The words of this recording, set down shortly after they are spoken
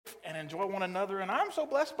and enjoy one another, and I'm so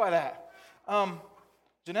blessed by that.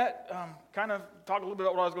 Jeanette kind of talked a little bit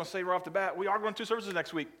about what I was going to say right off the bat. We are going to 2 services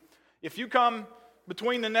next week. If you come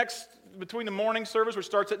between the morning service, which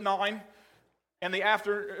starts at 9, and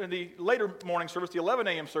the later morning service, the 11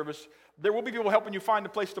 a.m. service, there will be people helping you find a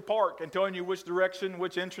place to park and telling you which direction,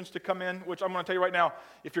 which entrance to come in, which I'm going to tell you right now.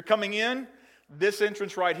 If you're coming in, this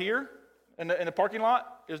entrance right here in the parking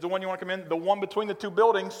lot is the one you want to come in. The one between the two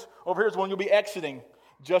buildings over here is the one you'll be exiting,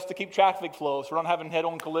 just to keep traffic flow, so we're not having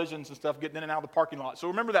head-on collisions and stuff getting in and out of the parking lot. So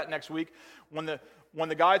remember that next week. When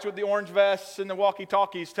the guys with the orange vests and the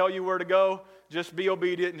walkie-talkies tell you where to go, just be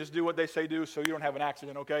obedient and just do what they say do so you don't have an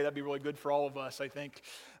accident, okay? That'd be really good for all of us, I think.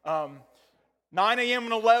 9 a.m.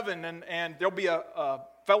 and 11, and there'll be a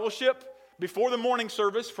fellowship before the morning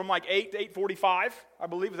service from like 8 to 8:45, I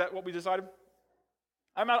believe. Is that what we decided?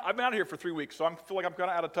 I've been out of here for 3 weeks, so I feel like I'm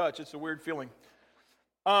kind of out of touch. It's a weird feeling.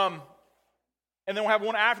 And then we'll have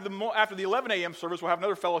one after the 11 a.m. service. We'll have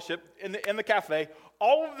another fellowship in the cafe.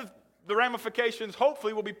 All of the ramifications,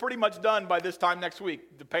 hopefully, will be pretty much done by this time next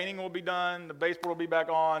week. The painting will be done. The baseboard will be back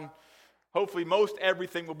on. Hopefully, most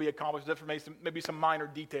everything will be accomplished, except for maybe some minor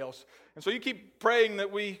details. And so you keep praying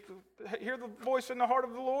that we hear the voice in the heart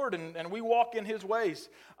of the Lord and we walk in His ways.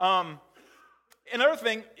 Another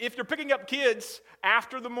thing, if you're picking up kids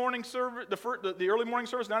after the morning service, the early morning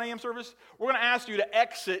service, 9 a.m. service, we're going to ask you to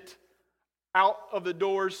exit out of the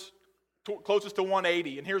doors closest to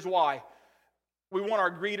 180. And here's why. We want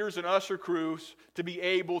our greeters and usher crews to be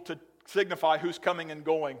able to signify who's coming and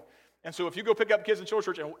going. And so if you go pick up kids in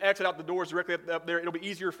Children's Church and exit out the doors directly up there, it'll be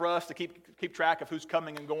easier for us to keep track of who's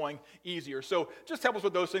coming and going easier. So just help us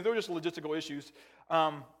with those things. They're just logistical issues.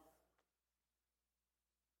 I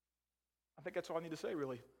think that's all I need to say,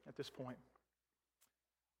 really, at this point.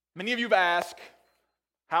 Many of you have asked,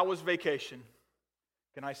 how was vacation?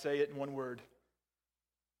 Can I say it in one word?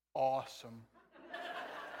 Awesome.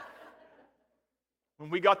 When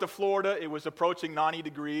we got to Florida, it was approaching 90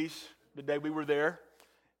 degrees the day we were there.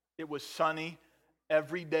 It was sunny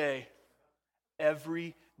every day.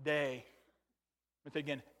 Every day. Let me say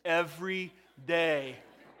again, every day.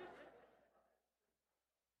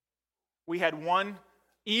 We had one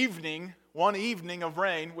evening of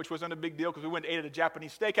rain, which wasn't a big deal because we went and ate at a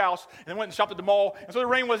Japanese steakhouse and then went and shopped at the mall. And so the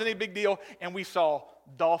rain wasn't a big deal. And we saw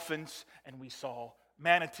dolphins and we saw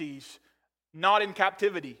manatees, not in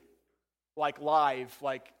captivity, like live.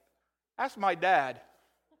 Like, ask my dad.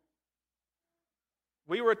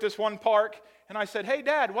 We were at this one park and I said, hey,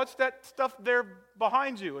 Dad, what's that stuff there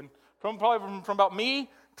behind you? And from about me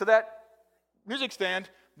to that music stand,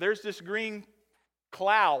 there's this green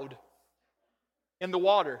cloud in the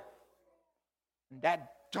water. And Dad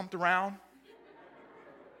jumped around.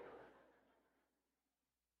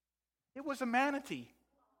 It was a manatee.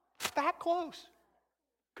 That close.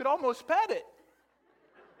 Could almost pet it.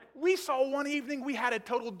 We saw one evening we had a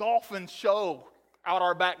total dolphin show out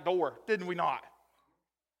our back door, didn't we not?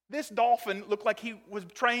 This dolphin looked like he was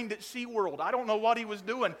trained at SeaWorld. I don't know what he was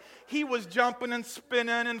doing. He was jumping and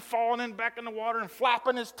spinning and falling in back in the water and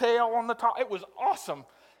flapping his tail on the top. It was awesome.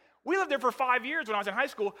 We lived there for 5 years when I was in high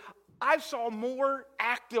school. I saw more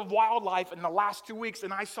active wildlife in the last 2 weeks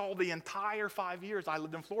than I saw the entire 5 years I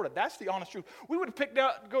lived in Florida. That's the honest truth. We would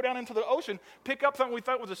go down into the ocean, pick up something we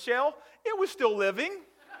thought was a shell. It was still living.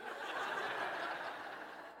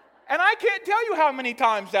 And I can't tell you how many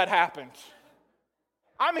times that happened.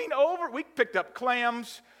 I mean, we picked up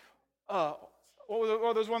clams. What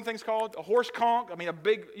were those one things called? A horse conch. I mean, a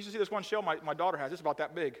big, you should see this one shell my daughter has. It's about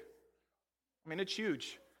that big. I mean, it's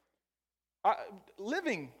huge.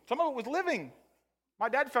 Living. Some of it was living. My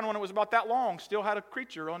dad found one that was about that long, still had a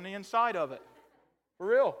creature on the inside of it. For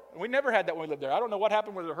real. And we never had that when we lived there. I don't know what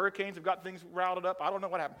happened, whether the hurricanes have got things routed up. I don't know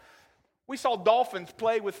what happened. We saw dolphins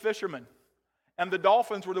play with fishermen, and the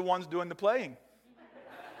dolphins were the ones doing the playing.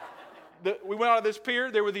 We went out of this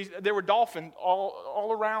pier, there were dolphins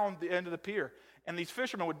all around the end of the pier. And these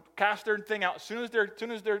fishermen would cast their thing out. As soon as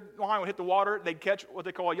their line would hit the water, they'd catch what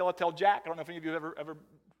they call a yellowtail jack. I don't know if any of you have ever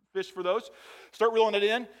fished for those. Start reeling it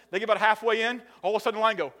in. They get about halfway in. All of a sudden the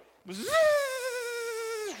line go.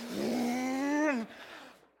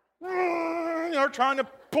 They're trying to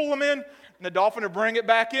pull them in. And the dolphin would bring it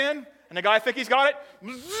back in. And the guy think he's got it.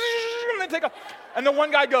 And then take off. And the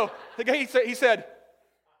one guy he said,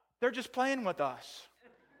 they're just playing with us.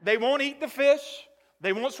 They won't eat the fish.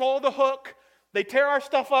 They won't swallow the hook. They tear our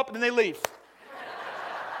stuff up and then they leave.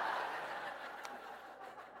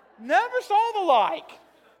 Never saw the like.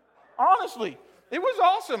 Honestly, it was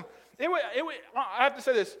awesome. I have to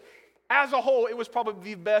say this. As a whole, it was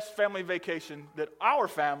probably the best family vacation that our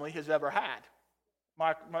family has ever had.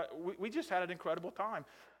 We just had an incredible time.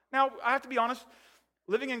 Now, I have to be honest,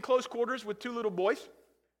 living in close quarters with two little boys,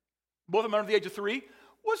 both of them under the age of 3,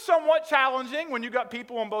 was somewhat challenging when you got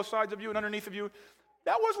people on both sides of you and underneath of you.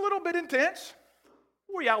 That was a little bit intense.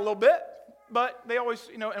 Wore you out a little bit, but they always,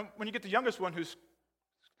 and when you get the youngest one whose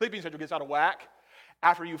sleeping schedule gets out of whack,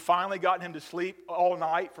 after you've finally gotten him to sleep all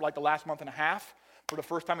night for like the last month and a half, for the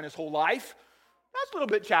first time in his whole life, that's a little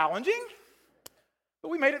bit challenging. But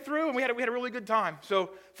we made it through, and we had a really good time.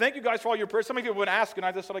 So thank you guys for all your prayers. Some of you have been asking.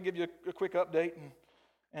 I just thought I'd give you a quick update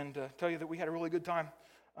and tell you that we had a really good time.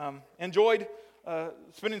 Enjoyed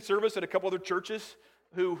spending service at a couple other churches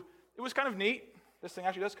it was kind of neat. This thing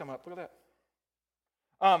actually does come up. Look at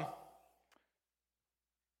that.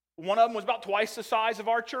 One of them was about twice the size of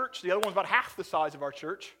our church. The other one was about half the size of our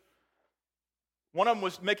church. One of them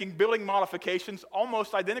was making building modifications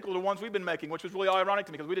almost identical to the ones we've been making, which was really ironic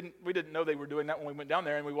to me because we didn't know they were doing that when we went down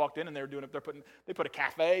there, and we walked in and they were doing it. They put a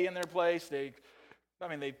cafe in their place. They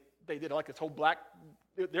did like this whole black.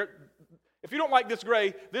 If you don't like this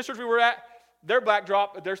gray, this church we were at, their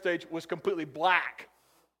backdrop at their stage was completely black,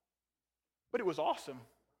 but it was awesome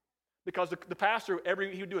because the pastor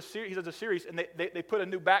he would do a series. He does a series, and they put a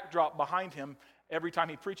new backdrop behind him every time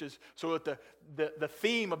he preaches, so that the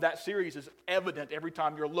theme of that series is evident every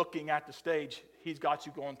time you're looking at the stage. He's got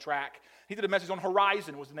you on track. He did a message on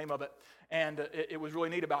Horizon was the name of it, and it was really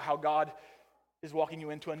neat about how God is walking you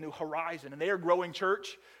into a new horizon. And they are growing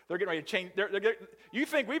church. They're getting ready to change. You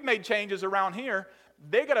think we've made changes around here.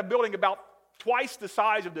 They got a building about twice the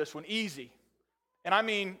size of this one, easy. And I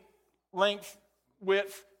mean length,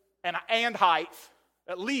 width, and height,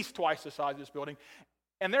 at least twice the size of this building.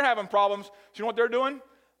 And they're having problems. So you know what they're doing?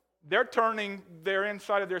 They're turning their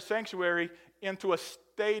inside of their sanctuary into a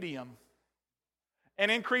stadium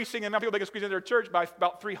and increasing the amount of people they can squeeze into their church by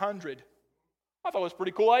about 300. I thought it was a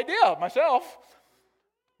pretty cool idea myself.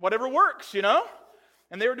 Whatever works,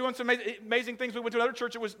 And they were doing some amazing things. We went to another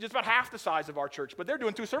church that was just about half the size of our church, but they're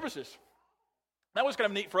doing 2 services. That was kind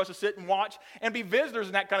of neat for us to sit and watch and be visitors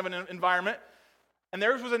in that kind of an environment. And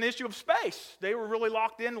theirs was an issue of space. They were really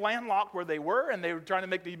locked in, landlocked where they were, and they were trying to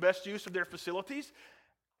make the best use of their facilities.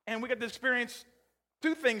 And we got to experience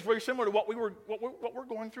 2 things very similar to what we're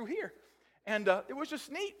going through here. And it was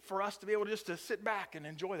just neat for us to be able to sit back and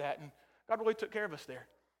enjoy that. And God really took care of us there.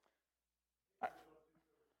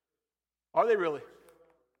 Are they really?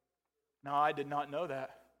 No, I did not know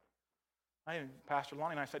that. Pastor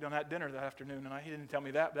Lonnie and I sat down at dinner that afternoon, and he didn't tell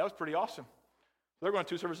me that, but that was pretty awesome. So they're going to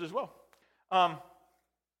 2 services as well.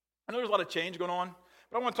 I know there's a lot of change going on,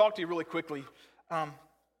 but I want to talk to you really quickly.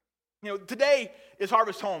 Today is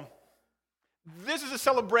Harvest Home. This is a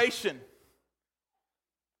celebration.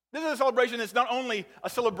 This is a celebration that's not only a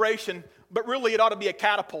celebration, but really it ought to be a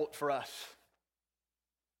catapult for us.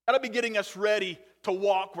 It ought to be getting us ready to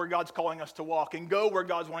walk where God's calling us to walk and go where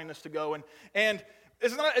God's wanting us to go. And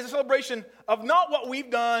it's a celebration of not what we've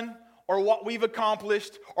done or what we've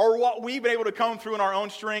accomplished or what we've been able to come through in our own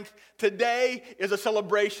strength. Today is a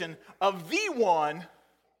celebration of the one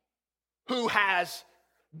who has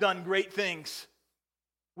done great things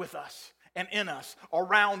with us and in us,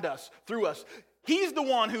 around us, through us. He's the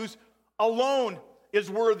one who's alone is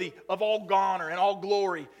worthy of all honor and all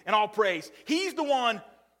glory and all praise. He's the one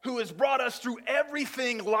who has brought us through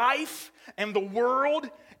everything life and the world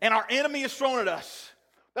and our enemy has thrown at us.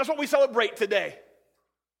 That's what we celebrate today.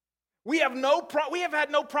 We have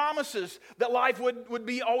had no promises that life would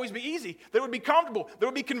always be easy, that it would be comfortable, that it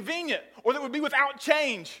would be convenient, or that it would be without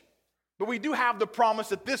change. But we do have the promise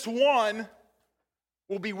that this one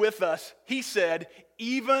will be with us. He said,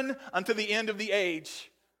 even unto the end of the age.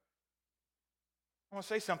 I want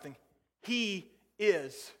to say something. He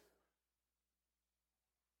is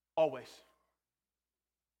always.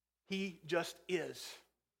 He just is.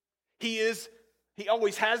 He is. He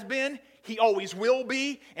always has been. He always will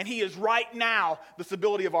be. And He is right now the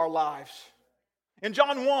stability of our lives. In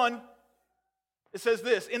John 1, it says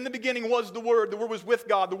this, in the beginning was the Word was with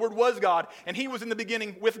God, the Word was God, and He was in the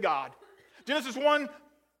beginning with God. Genesis 1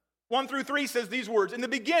 through 3 says these words, in the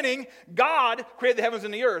beginning, God created the heavens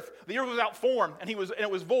and the earth. The earth was without form, and it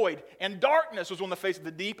was void, and darkness was on the face of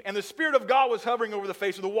the deep, and the Spirit of God was hovering over the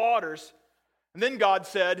face of the waters. And then God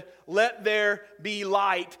said, let there be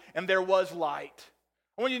light, and there was light.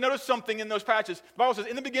 I want you to notice something in those passages. The Bible says,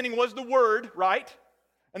 in the beginning was the Word, right?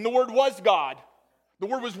 And the Word was God. The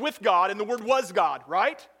Word was with God, and the Word was God,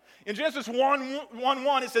 right? In Genesis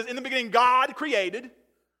 1:1, it says, in the beginning, God created. The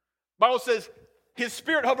Bible says, His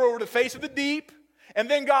Spirit hovered over the face of the deep. And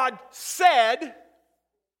then God said,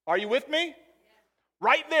 are you with me?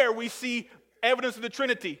 Right there, we see evidence of the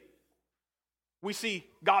Trinity. We see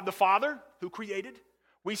God the Father, who created.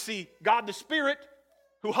 We see God the Spirit,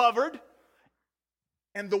 who hovered,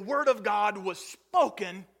 and the word of God was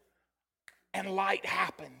spoken, and light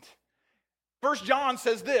happened. 1 John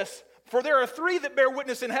says this, for there are three that bear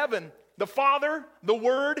witness in heaven, the Father, the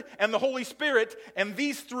Word, and the Holy Spirit, and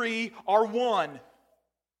these three are one.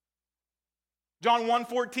 John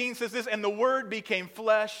 1:14 says this, and the Word became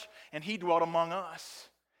flesh, and he dwelt among us,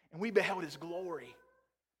 and we beheld his glory.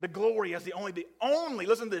 The glory as the only,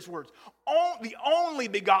 listen to these words, the only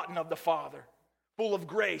begotten of the Father, full of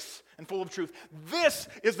grace and full of truth. This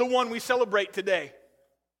is the one we celebrate today.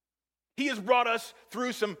 He has brought us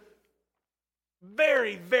through some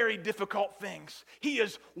very, very difficult things. He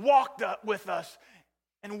has walked up with us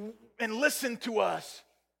and listened to us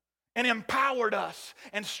and empowered us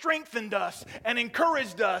and strengthened us and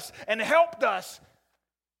encouraged us and helped us.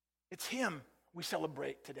 It's him we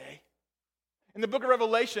celebrate today. In the book of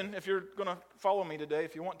Revelation, if you're going to follow me today,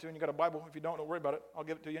 if you want to, and you got a Bible, if you don't worry about it. I'll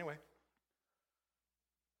give it to you anyway.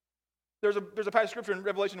 There's a passage of scripture in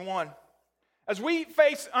Revelation 1. As we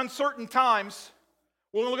face uncertain times,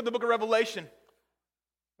 we're going to look at the book of Revelation,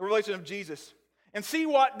 the revelation of Jesus, and see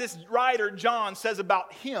what this writer, John, says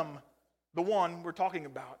about him, the one we're talking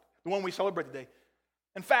about, the one we celebrate today.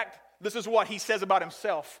 In fact, this is what he says about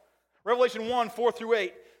himself. Revelation 1, 4 through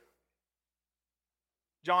 8,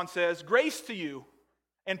 John says, grace to you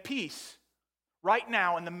and peace right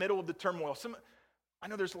now in the middle of the turmoil. I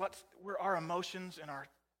know there's lots, where our emotions and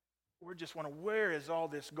we're just wondering, where is all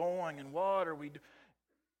this going and what are we doing?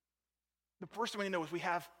 The first thing we know is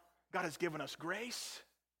God has given us grace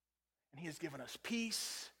and he has given us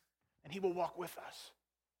peace and he will walk with us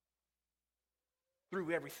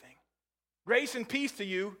through everything. Grace and peace to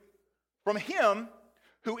you from him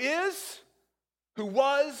who is, who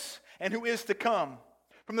was, and who is to come.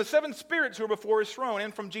 From the seven spirits who are before his throne,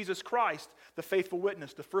 and from Jesus Christ, the faithful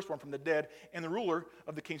witness, the first one from the dead, and the ruler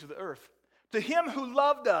of the kings of the earth. To him who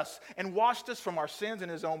loved us and washed us from our sins in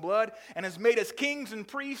his own blood, and has made us kings and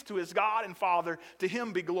priests to his God and Father, to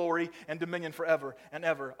him be glory and dominion forever and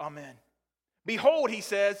ever. Amen. Behold, he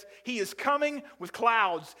says, he is coming with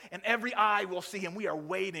clouds, and every eye will see him. We are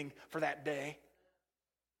waiting for that day.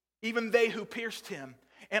 Even they who pierced him.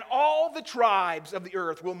 And all the tribes of the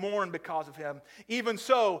earth will mourn because of him. Even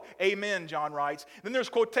so, amen, John writes. Then there's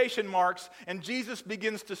quotation marks, and Jesus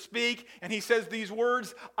begins to speak, and he says these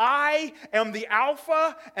words, I am the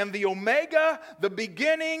Alpha and the Omega, the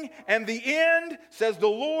beginning and the end, says the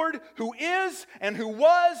Lord, who is and who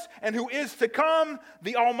was and who is to come,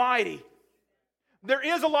 the Almighty. There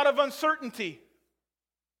is a lot of uncertainty.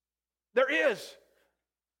 There is.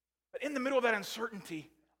 But in the middle of that uncertainty,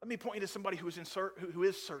 let me point you to somebody who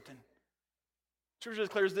is certain. Scripture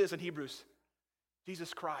declares this in Hebrews.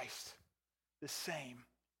 Jesus Christ, the same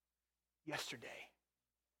yesterday,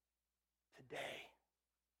 today,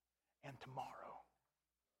 and tomorrow.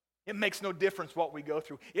 It makes no difference what we go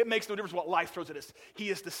through. It makes no difference what life throws at us. He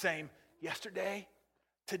is the same yesterday,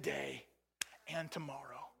 today, and tomorrow.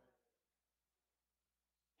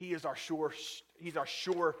 He is our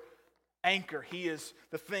sure anchor. He is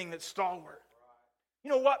the thing that's stalwart. You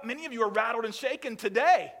know what? Many of you are rattled and shaken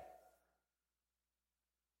today.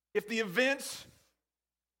 If the events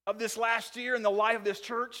of this last year and the life of this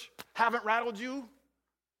church haven't rattled you,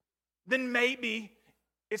 then maybe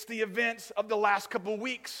it's the events of the last couple of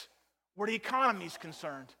weeks where the economy is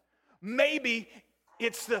concerned. Maybe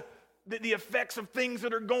it's the effects of things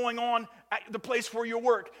that are going on at the place where you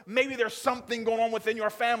work. Maybe there's something going on within your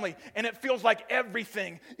family, and it feels like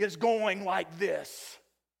everything is going like this.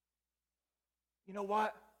 You know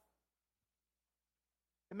what?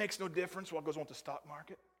 It makes no difference what goes on with the stock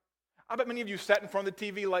market. I bet many of you sat in front of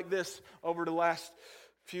the TV like this over the last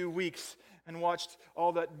few weeks and watched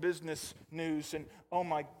all that business news and oh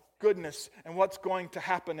my goodness, and what's going to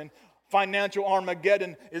happen, and financial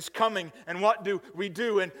Armageddon is coming, and what do we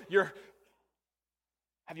do? And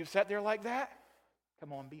have you sat there like that?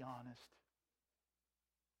 Come on, be honest.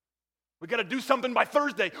 We got to do something by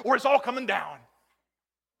Thursday or it's all coming down.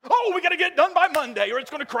 Oh, we got to get it done by Monday or it's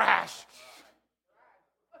going to crash.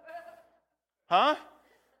 Huh?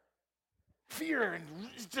 Fear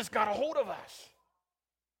has just got a hold of us.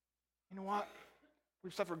 You know what?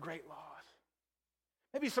 We've suffered great loss.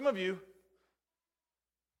 Maybe some of you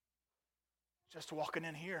just walking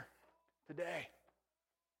in here today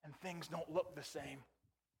and things don't look the same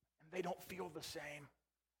and they don't feel the same.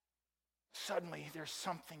 Suddenly there's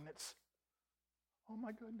something that's, oh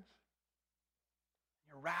my goodness.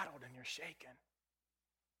 You're rattled and you're shaken.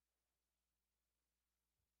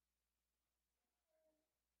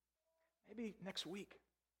 Maybe next week,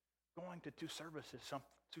 going to two services is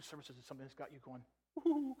something that's got you going,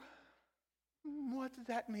 ooh, what does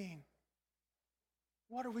that mean?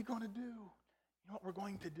 What are we going to do? You know what we're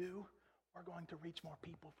going to do? We're going to reach more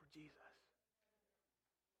people for Jesus.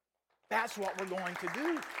 That's what we're going to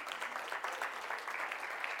do.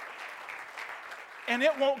 And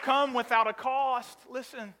it won't come without a cost.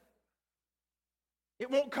 Listen.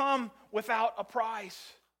 It won't come without a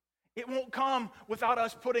price. It won't come without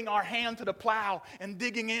us putting our hand to the plow and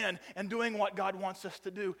digging in and doing what God wants us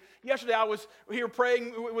to do. Yesterday I was here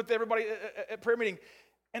praying with everybody at prayer meeting,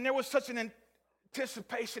 and there was such an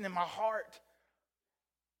anticipation in my heart,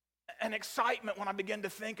 an excitement when I began to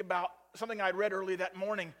think about something I'd read early that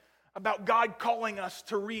morning about God calling us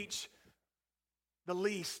to reach the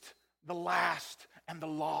least, the last, and the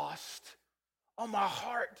lost. Oh, my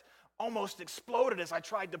heart almost exploded as I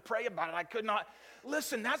tried to pray about it. I could not.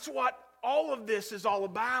 Listen, that's what all of this is all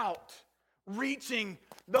about. Reaching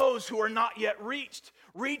those who are not yet reached.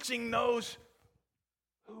 Reaching those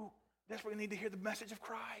who desperately need to hear the message of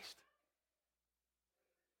Christ.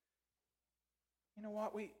 You know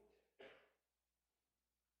what?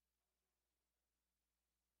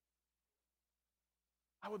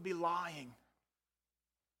 I would be lying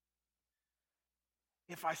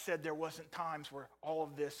if I said there wasn't times where all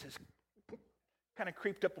of this has kind of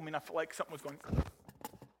creeped up on me and I felt like something was going,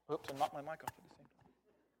 oops, I knocked my mic off at the same time.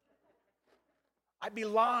 I'd be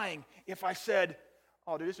lying if I said,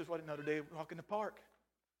 oh, dude, this is what another day walk in the park.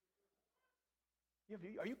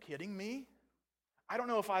 Are you kidding me? I don't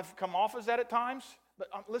know if I've come off as that at times, but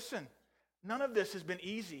listen, none of this has been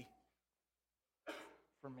easy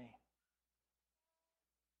for me.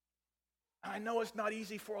 I know it's not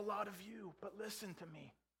easy for a lot of you, but listen to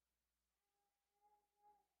me.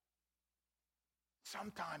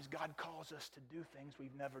 Sometimes God calls us to do things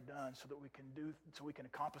we've never done so we can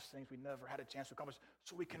accomplish things we've never had a chance to accomplish,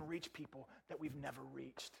 so we can reach people that we've never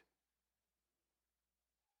reached.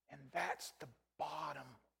 And that's the bottom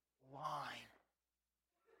line.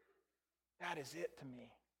 That is it to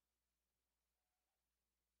me.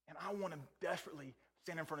 And I want to desperately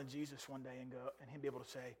stand in front of Jesus one day and go, and him be able to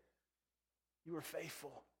say, you were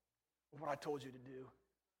faithful with what I told you to do.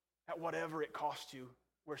 At whatever it cost you,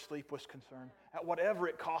 where sleep was concerned. At whatever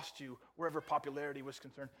it cost you, wherever popularity was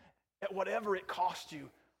concerned. At whatever it cost you.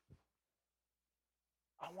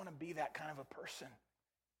 I want to be that kind of a person.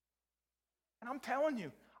 And I'm telling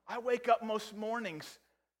you, I wake up most mornings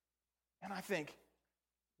and I think,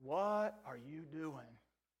 what are you doing?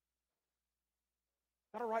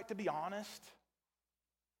 Is that all right to be honest?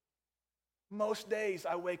 Most days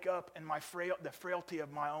I wake up and the frailty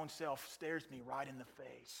of my own self stares me right in the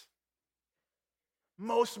face.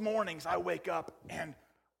 Most mornings I wake up and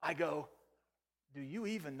I go, do you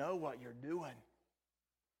even know what you're doing?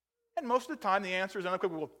 And most of the time the answer is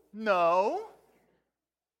unequivocal, no.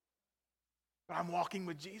 But I'm walking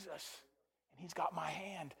with Jesus and he's got my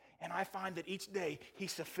hand. And I find that each day he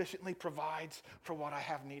sufficiently provides for what I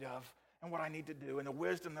have need of and what I need to do and the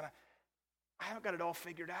wisdom that I haven't got it all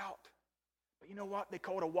figured out. But you know what? They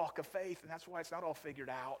call it a walk of faith, and that's why it's not all figured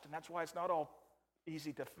out, and that's why it's not all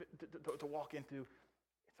easy to walk into.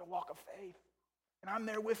 It's a walk of faith, and I'm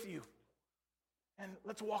there with you. And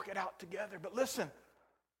let's walk it out together. But listen,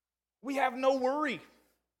 we have no worry.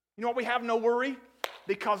 You know what we have no worry?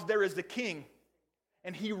 Because there is the King,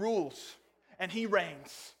 and he rules, and he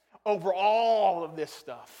reigns over all of this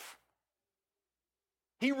stuff.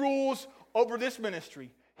 He rules over this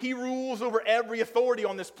ministry. He rules over every authority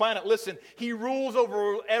on this planet. Listen, he rules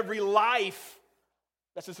over every life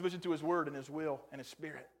that's in submission to his word and his will and his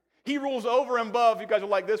spirit. He rules over and above. You guys will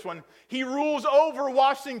like this one. He rules over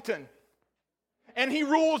Washington. And he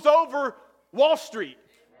rules over Wall Street.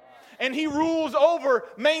 And he rules over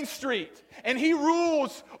Main Street. And he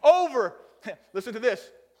rules over, listen to this.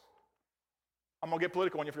 I'm going to get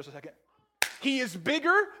political on you for just a second. He is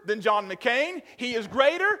bigger than John McCain. He is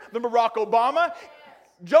greater than Barack Obama.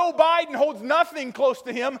 Joe Biden holds nothing close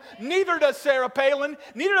to him. Neither does Sarah Palin.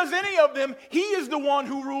 Neither does any of them. He is the one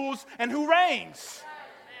who rules and who reigns.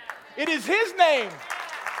 It is his name.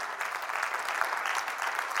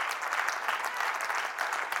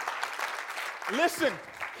 Listen,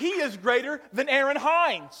 he is greater than Aaron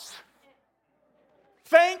Hines.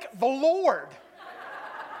 Thank the Lord.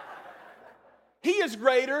 He is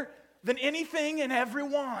greater than anything and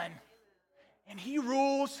everyone. And he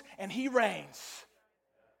rules and he reigns.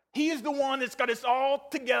 He is the one that's got us all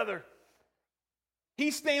together.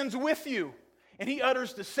 He stands with you, and he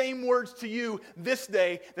utters the same words to you this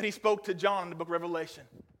day that he spoke to John in the book of Revelation.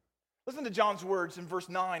 Listen to John's words in verse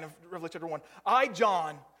 9 of Revelation chapter 1. I,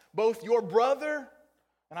 John, both your brother,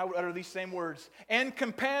 and I would utter these same words, and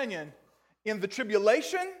companion in the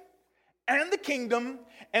tribulation and the kingdom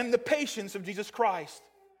and the patience of Jesus Christ,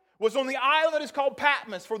 was on the island that is called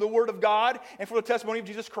Patmos for the word of God and for the testimony of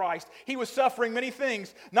Jesus Christ. He was suffering many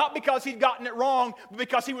things, not because he'd gotten it wrong, but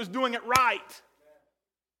because he was doing it right.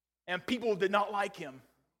 And people did not like him.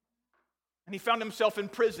 And he found himself in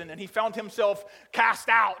prison, and he found himself cast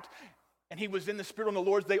out. And he was in the Spirit on the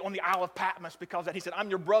Lord's Day on the Isle of Patmos because he said, I'm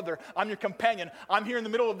your brother, I'm your companion, I'm here in the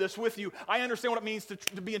middle of this with you. I understand what it means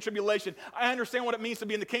to be in tribulation. I understand what it means to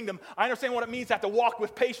be in the kingdom. I understand what it means to have to walk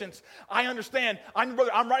with patience. I understand. I'm your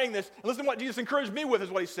brother, I'm writing this. And listen to what Jesus encouraged me with is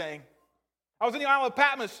what he's saying. I was in the Isle of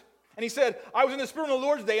Patmos, and he said, I was in the Spirit on the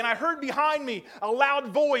Lord's Day, and I heard behind me a loud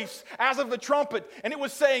voice as of the trumpet, and it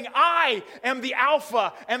was saying, I am the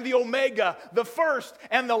Alpha and the Omega, the first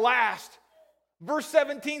and the last. Verse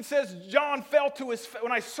 17 says, John fell to his feet.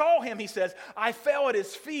 When I saw him, he says, I fell at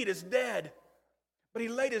his feet as dead. But he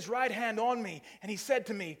laid his right hand on me, and he said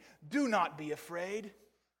to me, do not be afraid.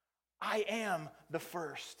 I am the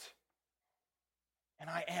first, and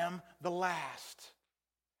I am the last.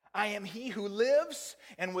 I am he who lives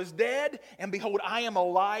and was dead, and behold, I am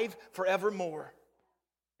alive forevermore.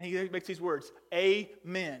 And he makes these words,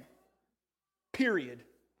 amen. Period.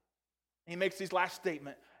 And he makes this last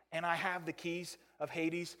statement, and I have the keys of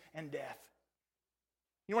Hades and death.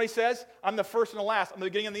 You know what he says? I'm the first and the last. I'm the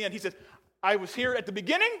beginning and the end. He says, I was here at the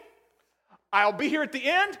beginning, I'll be here at the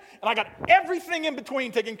end, and I got everything in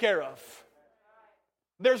between taken care of.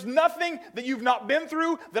 There's nothing that you've not been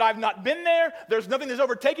through that I've not been there. There's nothing that's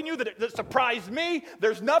overtaken you that surprised me.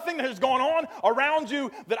 There's nothing that has gone on around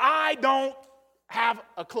you that I don't have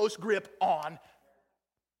a close grip on.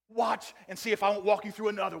 Watch and see if I won't walk you through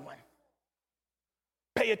another one.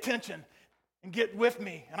 Pay attention and get with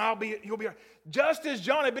me, and you'll be just as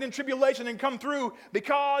John had been in tribulation and come through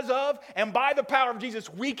because of and by the power of Jesus,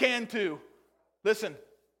 we can too. Listen,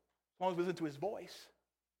 as long as we listen to his voice.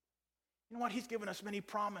 You know what? He's given us many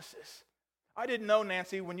promises. I didn't know,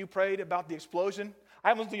 Nancy, when you prayed about the explosion. I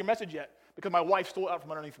haven't listened to your message yet because my wife stole it out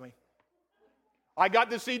from underneath me. I got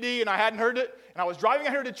the CD and I hadn't heard it, and I was driving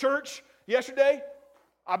out here to church yesterday.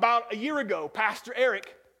 About a year ago, Pastor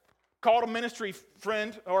Eric called a ministry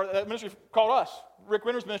friend, or a ministry called us. Rick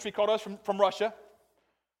Winter's ministry called us from Russia.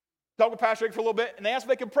 Talked with Pastor Eric for a little bit, and they asked if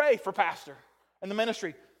they could pray for Pastor and the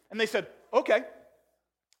ministry. And they said, okay.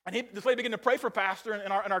 And this lady began to pray for Pastor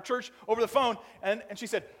in our church over the phone, and she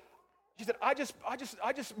said, I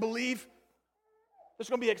just believe there's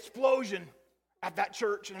going to be an explosion at that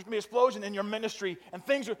church, and there's going to be an explosion in your ministry, and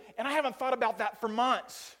and I haven't thought about that for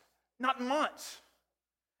months, not months.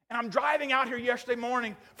 And I'm driving out here yesterday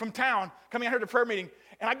morning from town, coming out here to prayer meeting,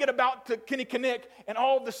 and I get about to Kinnikinnick, and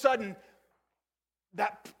all of a sudden,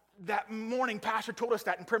 that morning, Pastor told us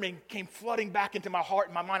that in prayer meeting, came flooding back into my heart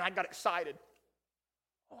and my mind. I got excited.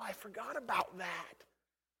 Oh, I forgot about that.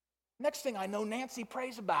 Next thing I know, Nancy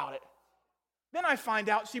prays about it. Then I find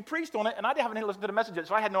out she preached on it, and I haven't listened to the message yet,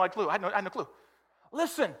 so I had no clue. I had no clue.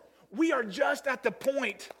 Listen, we are just at the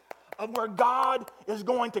point of where God is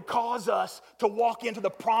going to cause us to walk into the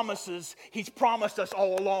promises He's promised us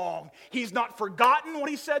all along. He's not forgotten what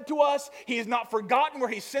He said to us. He has not forgotten where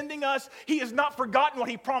He's sending us. He has not forgotten what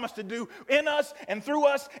He promised to do in us and through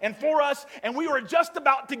us and for us, and we are just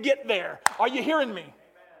about to get there. Are you hearing me?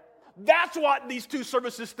 That's what these two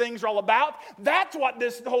services things are all about. That's what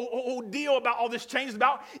this whole deal about all this change is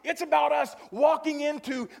about. It's about us walking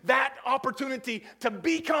into that opportunity to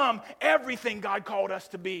become everything God called us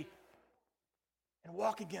to be. And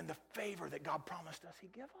walk again the favor that God promised us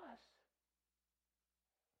He'd give us.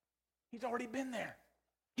 He's already been there.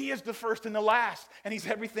 He is the first and the last, and He's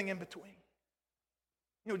everything in between.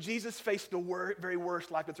 You know, Jesus faced the very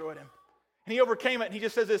worst life could throw at Him. And He overcame it, and He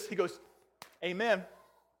just says this. He goes, amen.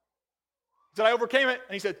 He said, I overcame it,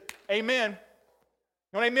 and He said, amen. You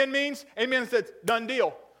know what amen means? Amen says, done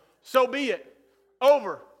deal. So be it.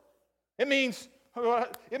 Over. It means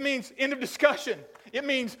end of discussion. It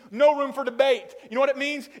means no room for debate. You know what it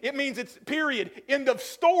means? It means it's period. End of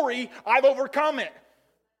story. I've overcome it.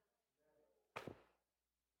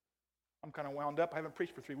 I'm kind of wound up. I haven't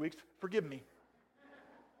preached for 3 weeks. Forgive me.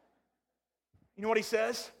 You know what He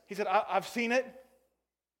says? He said, I've seen it.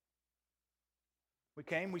 We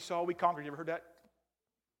came, we saw, we conquered. You ever heard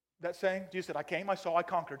that saying? Jesus said, I came, I saw, I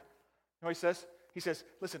conquered. You know what He says? He says,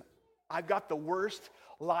 listen, I've got the worst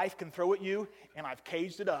life can throw at you, and I've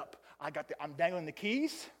caged it up. I'm dangling the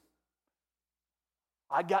keys.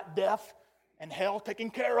 I got death and hell taken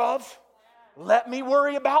care of. Let me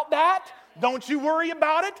worry about that. Don't you worry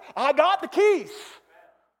about it. I got the keys.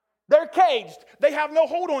 They're caged. They have no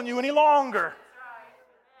hold on you any longer.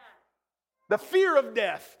 The fear of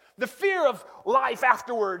death, the fear of life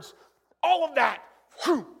afterwards, all of that,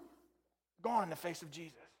 gone in the face of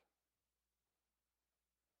Jesus.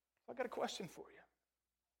 I got a question for you.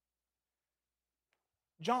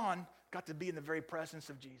 John got to be in the very presence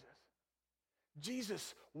of Jesus.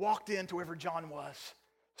 Jesus walked into wherever John was,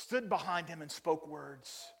 stood behind him and spoke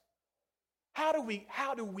words. How do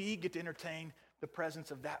we get to entertain the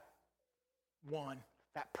presence of that one,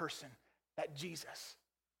 that person, that Jesus?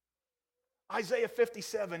 Isaiah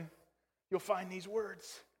 57, you'll find these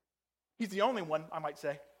words. He's the only one, I might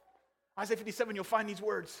say. Isaiah 57, you'll find these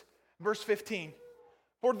words. Verse 15.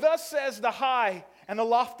 For thus says the high and the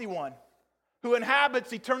lofty one, who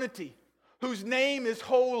inhabits eternity, whose name is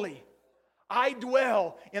holy. I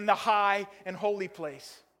dwell in the high and holy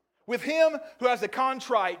place, with him who has a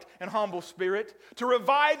contrite and humble spirit, to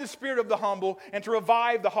revive the spirit of the humble and to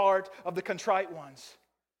revive the heart of the contrite ones.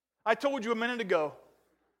 I told you a minute ago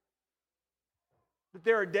that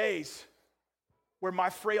there are days where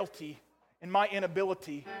my frailty and my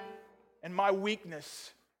inability and my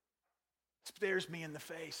weakness stares me in the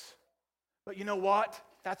face. But you know what?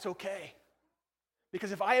 That's okay.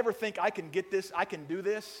 Because if I ever think I can get this, I can do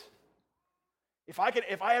this, if I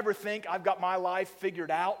ever think I've got my life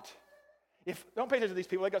figured out, don't pay attention to these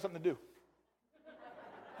people, they got something to do.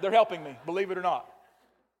 They're helping me, believe it or not.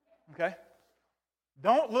 Okay?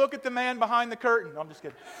 Don't look at the man behind the curtain. No, I'm just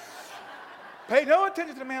kidding. Pay no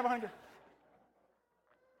attention to the man behind the curtain.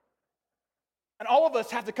 And all of us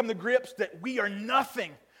have to come to grips that we are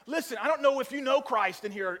nothing. Listen, I don't know if you know Christ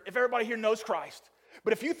in here, if everybody here knows Christ.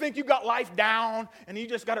 But if you think you got life down and you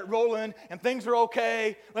just got it rolling and things are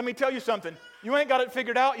okay, let me tell you something. You ain't got it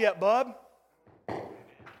figured out yet, bub.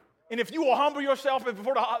 And if you will humble yourself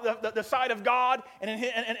before the sight of God and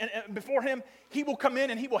before Him, He will come in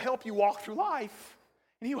and He will help you walk through life.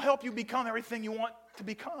 And He will help you become everything you want to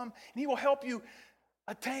become. And He will help you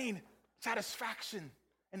attain satisfaction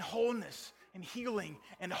and wholeness and healing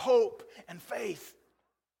and hope and faith.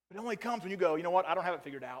 But it only comes when you go, you know what, I don't have it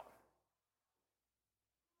figured out.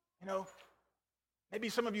 You know, maybe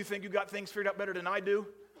some of you think you got things figured out better than I do.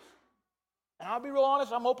 And I'll be real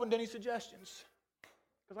honest, I'm open to any suggestions.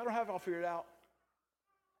 Because I don't have it all figured out.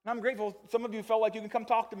 And I'm grateful some of you felt like you can come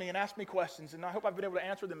talk to me and ask me questions. And I hope I've been able to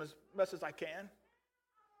answer them as best as I can.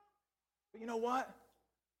 But you know what?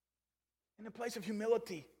 In the place of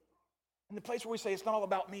humility, in the place where we say it's not all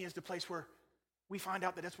about me, is the place where we find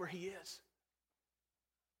out that that's where He is.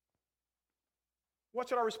 What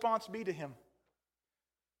should our response be to Him?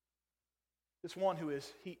 This one who is,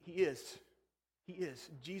 He is. He is.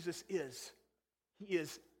 Jesus is. He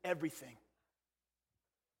is everything.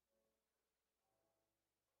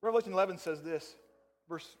 Revelation 11 says this,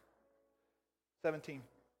 verse 17.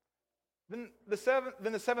 Then the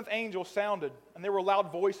seventh angel sounded, and there were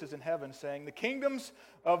loud voices in heaven saying, the kingdoms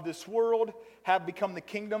of this world have become the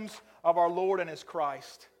kingdoms of our Lord and His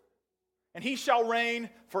Christ. And He shall reign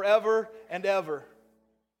forever and ever.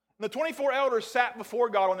 And the 24 elders sat before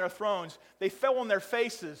God on their thrones. They fell on their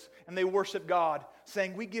faces and they worshiped God,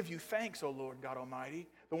 saying, we give you thanks, O Lord God Almighty,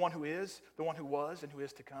 the one who is, the one who was, and who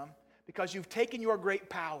is to come, because you've taken your great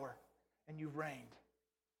power and you've reigned.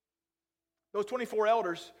 Those 24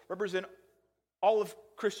 elders represent all of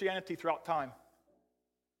Christianity throughout time.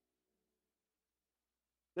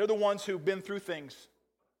 They're the ones who've been through things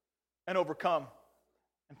and overcome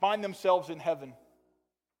and find themselves in heaven,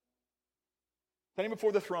 standing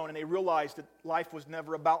before the throne, and they realize that life was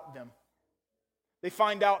never about them. They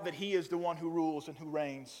find out that He is the one who rules and who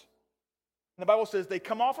reigns. And the Bible says they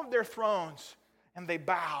come off of their thrones and they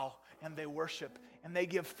bow and they worship and they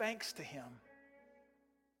give thanks to Him.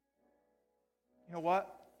 You know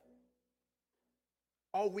what?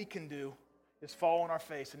 All we can do is fall on our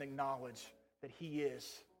face and acknowledge that He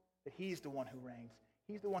is, that He's the one who reigns.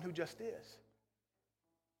 He's the one who just is.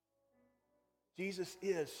 Jesus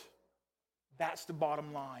is. That's the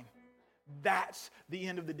bottom line. That's the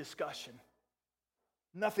end of the discussion.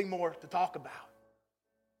 Nothing more to talk about.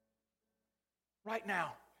 Right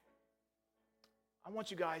now, I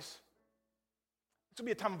want you guys, this will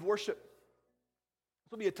be a time of worship.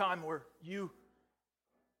 This will be a time where you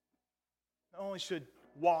not only should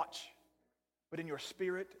watch, but in your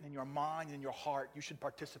spirit and in your mind and in your heart, you should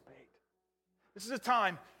participate. This is a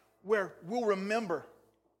time where we'll remember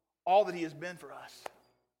all that He has been for us.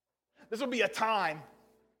 This will be a time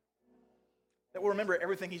that we'll remember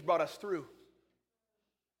everything He's brought us through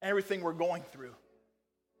and everything we're going through.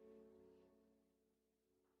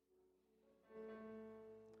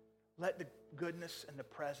 Let the goodness and the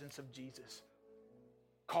presence of Jesus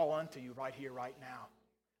call unto you right here, right now.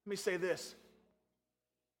 Let me say this.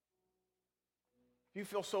 If you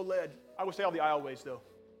feel so led, I would say all the aisleways though.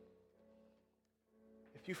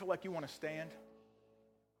 If you feel like you want to stand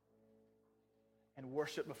and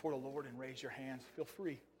worship before the Lord and raise your hands, feel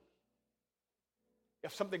free.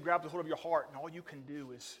 If something grabs a hold of your heart and all you can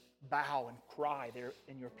do is bow and cry there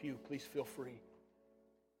in your pew, please feel free.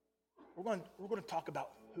 We're going to talk about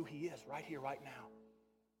who he is right here, right now.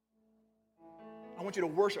 I want you to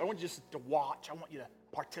worship. I want you just to watch. I want you to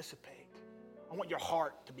participate. I want your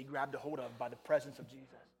heart to be grabbed a hold of by the presence of Jesus.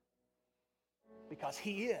 Because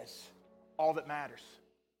he is all that matters.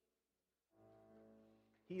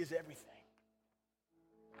 He is everything.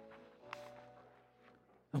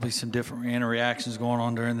 There'll be some different interactions going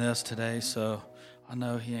on during this today, so I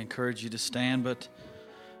know he encouraged you to stand, but